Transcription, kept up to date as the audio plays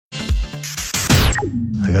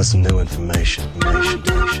I got some new information.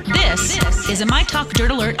 This is a My Talk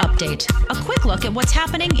Dirt Alert update. A quick look at what's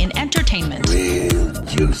happening in entertainment. Real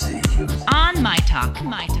juicy. On My Talk.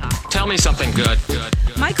 Tell me something good.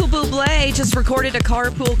 Michael Buble just recorded a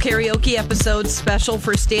Carpool Karaoke episode special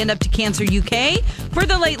for Stand Up to Cancer UK for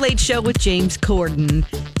the Late Late Show with James Corden.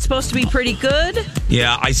 It's supposed to be pretty good.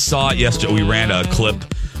 Yeah, I saw it yesterday. We ran a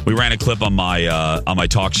clip on my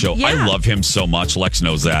talk show. Yeah. I love him so much. Lex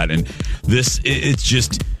knows that. And it's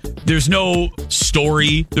just, there's no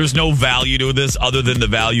story. There's no value to this other than the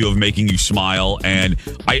value of making you smile. And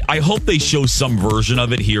I hope they show some version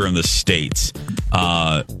of it here in the States.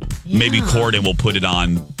 Maybe Corden will put it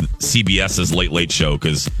on CBS's Late Late Show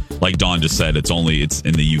because, like Dawn just said, it's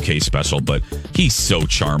in the UK special. But he's so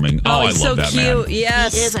charming. I love so that cute. man.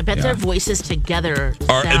 Yes, He is. I bet their voices together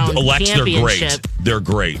sound Lex, they're great. championship. They're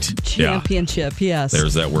great. Championship. Yes.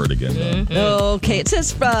 There's that word again. Mm-hmm. Okay, it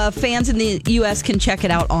says fans in the U.S. can check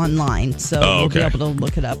it out online, so we'll be able to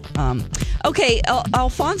look it up.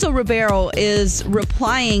 Alfonso Ribeiro is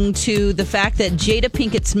replying to the fact that Jada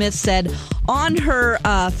Pinkett Smith said on her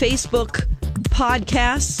Facebook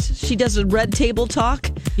podcast, she does a Red Table Talk,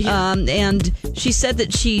 and she said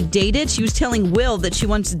that she was telling Will that she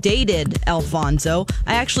once dated Alfonso.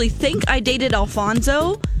 I actually think I dated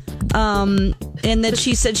Alfonso. And that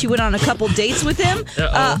she said she went on a couple dates with him.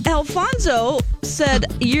 Alfonso said,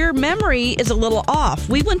 your memory is a little off.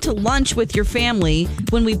 We went to lunch with your family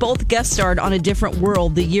when we both guest starred on A Different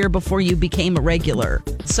World the year before you became a regular.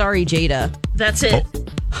 Sorry, Jada. That's it.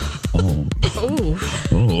 Oh.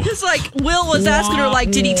 It's like Will was asking her,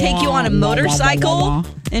 like, did he take you on a motorcycle?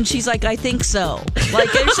 And she's like, I think so. Like,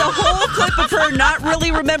 there's a whole clip of her not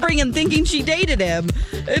really remembering and thinking she dated him.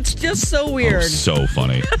 It's just so weird. Oh, so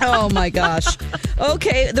funny. Oh, my gosh.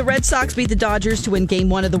 Okay, the Red Sox beat the Dodgers to win Game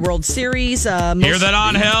 1 of the World Series. Hear that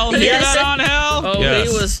on hell? Hear Yes. that on hell? Oh, Yes.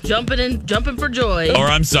 he was jumping for joy. Or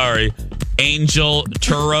I'm sorry, Angel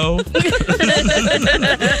Churro.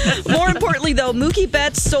 More importantly, though, Mookie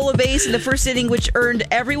Betts stole a base in the first inning, which earned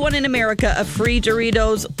everyone in America a free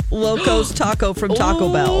Doritos Locos taco from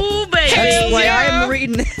Taco Bell. Ooh, baby. That's why I'm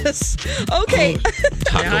reading this. Okay.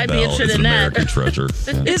 Taco I'd be Bell interested is in that. American treasure.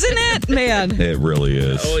 Isn't it, man? It really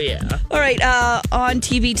is. Oh, yeah. All right, on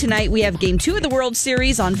TV tonight, we have Game 2 of the World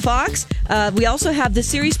Series on Fox. We also have the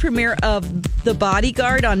series premiere of The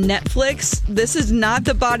Bodyguard on Netflix. This is not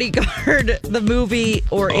The Bodyguard, the movie,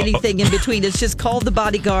 or anything in between. It's just called The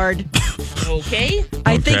Bodyguard. Okay.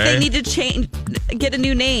 I think they need to get a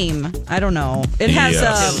new name. I don't know. It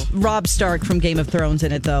has Rob Stark from Game of Thrones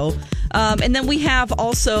in it, though. And then we have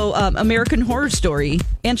also American Horror Story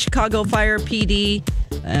and Chicago Fire PD,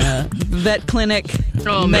 Vet Clinic,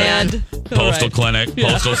 Mad. Postal Clinic,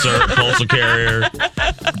 Postal Carrier.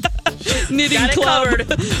 Knitting Got it Club,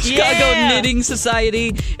 covered. Chicago Yeah. Knitting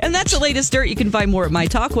Society. And that's the latest dirt. You can find more at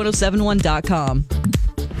mytalk1071.com.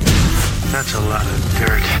 That's a lot of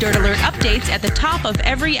dirt. Dirt Alert updates at the top of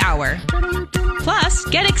every hour. Plus,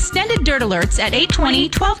 get extended Dirt Alerts at 8:20,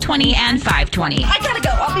 12:20, and 5:20. I gotta go.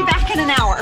 I'll be back in an hour.